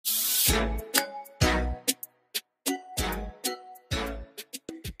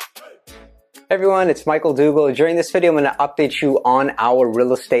Everyone, it's Michael Duggal. During this video, I'm going to update you on our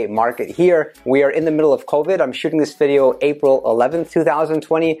real estate market here. We are in the middle of COVID. I'm shooting this video April 11th,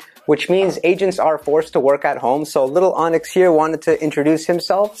 2020, which means agents are forced to work at home. So little Onyx here wanted to introduce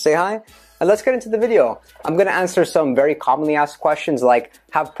himself, say hi, and let's get into the video. I'm going to answer some very commonly asked questions like,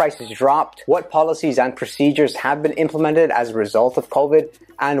 have prices dropped? What policies and procedures have been implemented as a result of COVID?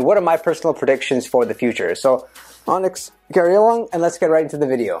 And what are my personal predictions for the future? So Onyx, carry along and let's get right into the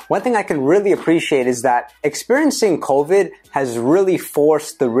video. One thing I can really appreciate is that experiencing COVID has really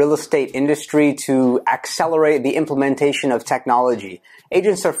forced the real estate industry to accelerate the implementation of technology.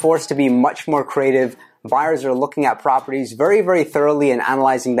 Agents are forced to be much more creative. Buyers are looking at properties very, very thoroughly and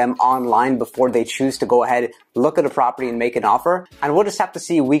analyzing them online before they choose to go ahead, look at a property and make an offer. And we'll just have to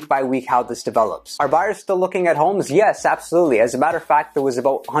see week by week how this develops. Are buyers still looking at homes? Yes, absolutely. As a matter of fact, there was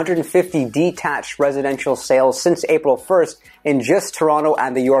about 150 detached residential sales since April 1st in just Toronto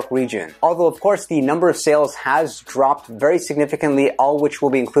and the York region. Although, of course, the number of sales has dropped very significantly, all which will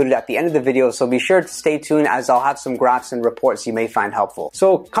be included at the end of the video. So be sure to stay tuned as I'll have some graphs and reports you may find helpful.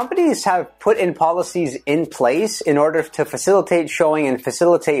 So companies have put in policies in place in order to facilitate showing and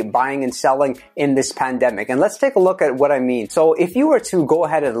facilitate buying and selling in this pandemic. And let's take a look at what I mean. So if you were to go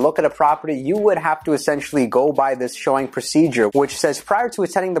ahead and look at a property, you would have to essentially go by this showing procedure, which says prior to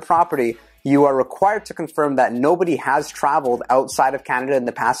attending the property, you are required to confirm that nobody has traveled outside of Canada in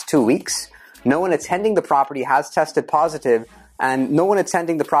the past 2 weeks. No one attending the property has tested positive, and no one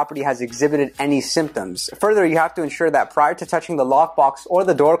attending the property has exhibited any symptoms. Further, you have to ensure that prior to touching the lockbox or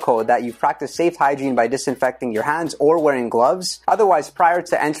the door code that you've practiced safe hygiene by disinfecting your hands or wearing gloves. Otherwise, prior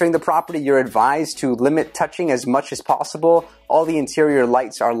to entering the property, you're advised to limit touching as much as possible. All the interior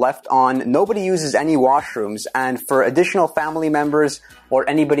lights are left on. Nobody uses any washrooms. And for additional family members or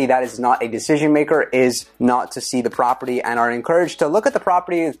anybody that is not a decision maker is not to see the property and are encouraged to look at the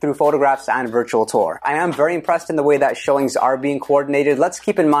property through photographs and virtual tour. I am very impressed in the way that showings are being coordinated. Let's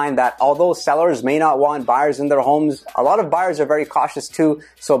keep in mind that although sellers may not want buyers in their homes, a lot of buyers are very cautious too.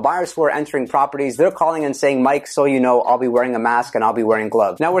 So buyers who are entering properties, they're calling and saying, Mike, so you know, I'll be wearing a mask and I'll be wearing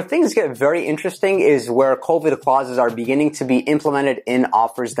gloves. Now, where things get very interesting is where COVID clauses are beginning to be implemented in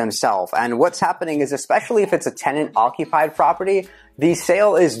offers themselves. And what's happening is, especially if it's a tenant-occupied property, the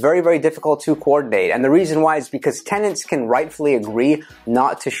sale is very, very difficult to coordinate. And the reason why is because tenants can rightfully agree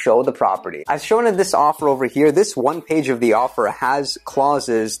not to show the property. As shown in this offer over here, this one page of the offer has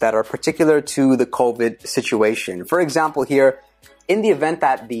clauses that are particular to the COVID situation. For example here, in the event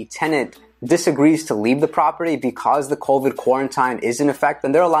that the tenant disagrees to leave the property because the COVID quarantine is in effect,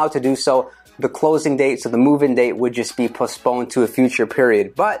 then they're allowed to do so. The closing date, so the move-in date, would just be postponed to a future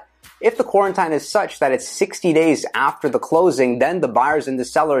period. But if the quarantine is such that it's 60 days after the closing, then the buyers and the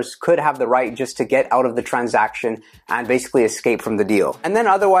sellers could have the right just to get out of the transaction and basically escape from the deal. And then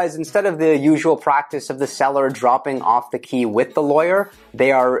otherwise, instead of the usual practice of the seller dropping off the key with the lawyer,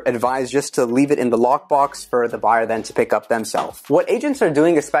 they are advised just to leave it in the lockbox for the buyer then to pick up themselves. What agents are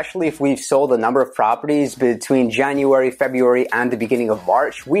doing, especially if we've sold a number of properties between January, February, and the beginning of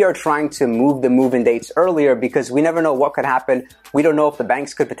March, we are trying to move the move-in dates earlier because we never know what could happen. We don't know if the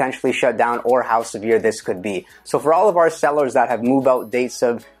banks could potentially shut down or how severe this could be. So for all of our sellers that have move out dates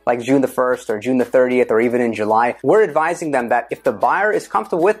of like June the 1st or June the 30th or even in July, we're advising them that if the buyer is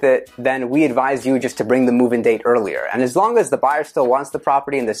comfortable with it, then we advise you just to bring the move-in date earlier. And as long as the buyer still wants the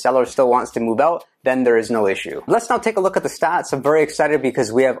property and the seller still wants to move out, then there is no issue. Let's now take a look at the stats. I'm very excited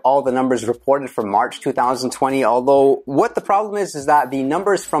because we have all the numbers reported for March 2020. Although what the problem is that the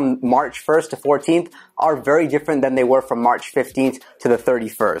numbers from March 1st to 14th are very different than they were from March 15th to the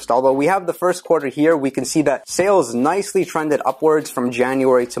 31st. Although we have the first quarter here, we can see that sales nicely trended upwards from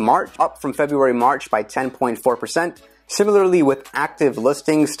January to March, up from February, March by 10.4%. Similarly, with active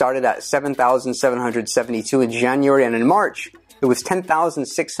listings started at 7,772 in January, and in March, it was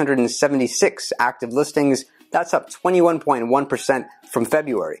 10,676 active listings. That's up 21.1% from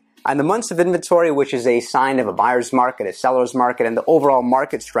February. And the months of inventory, which is a sign of a buyer's market, a seller's market, and the overall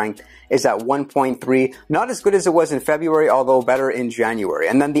market strength, is at 1.3. Not as good as it was in February, although better in January.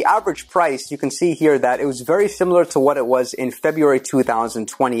 And then the average price, you can see here that it was very similar to what it was in February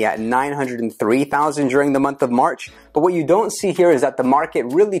 2020 at $903,000 during the month of March. But what you don't see here is that the market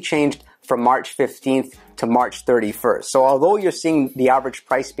really changed from March 15th to March 31st. So although you're seeing the average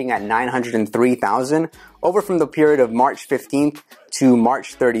price being at $903,000, over from the period of March 15th to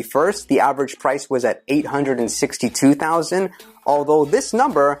March 31st, the average price was at $862,000. Although this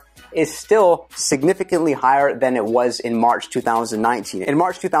number is still significantly higher than it was in March 2019. In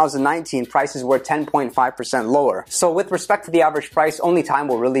March 2019, prices were 10.5% lower. So with respect to the average price, only time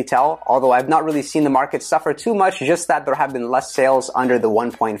will really tell, although I've not really seen the market suffer too much, just that there have been less sales under the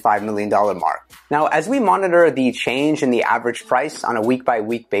 $1.5 million mark. Now, as we monitor the change in the average price on a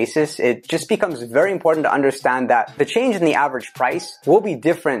week-by-week basis, it just becomes very important to understand that the change in the average price will be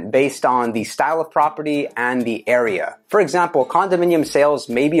different based on the style of property and the area. For example, condominium sales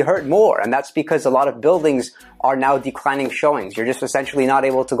may be hurt more, and that's because a lot of buildings are now declining showings. You're just essentially not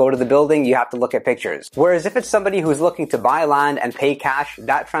able to go to the building, you have to look at pictures. Whereas if it's somebody who's looking to buy land and pay cash,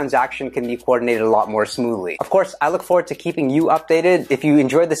 that transaction can be coordinated a lot more smoothly. Of course, I look forward to keeping you updated. If you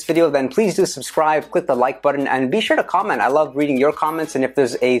enjoyed this video, then please do subscribe, click the like button, and be sure to comment. I love reading your comments, and if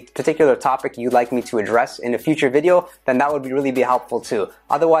there's a particular topic you'd like me to address in a future video, then that would really be helpful too.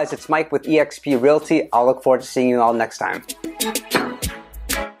 Otherwise, it's Mike with eXp Realty. I'll look forward to seeing you all next time.